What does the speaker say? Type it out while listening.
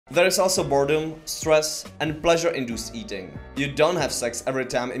There is also boredom, stress, and pleasure-induced eating. You don't have sex every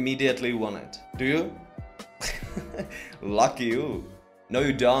time immediately you want it, do you? Lucky you. No,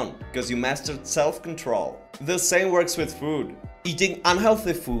 you don't, because you mastered self-control. The same works with food. Eating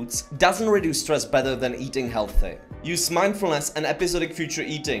unhealthy foods doesn't reduce stress better than eating healthy. Use mindfulness and episodic future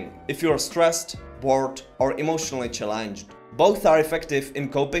eating if you are stressed, bored, or emotionally challenged. Both are effective in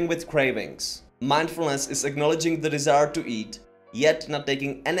coping with cravings. Mindfulness is acknowledging the desire to eat, yet not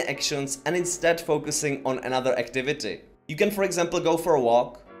taking any actions and instead focusing on another activity. You can, for example, go for a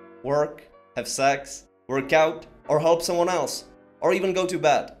walk, work, have sex, work out, or help someone else, or even go to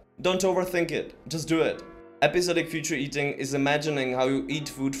bed. Don't overthink it, just do it. Episodic future eating is imagining how you eat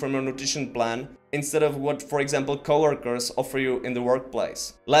food from your nutrition plan instead of what, for example, coworkers offer you in the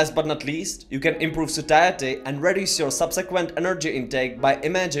workplace. Last but not least, you can improve satiety and reduce your subsequent energy intake by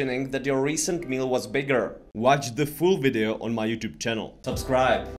imagining that your recent meal was bigger. Watch the full video on my YouTube channel. Subscribe.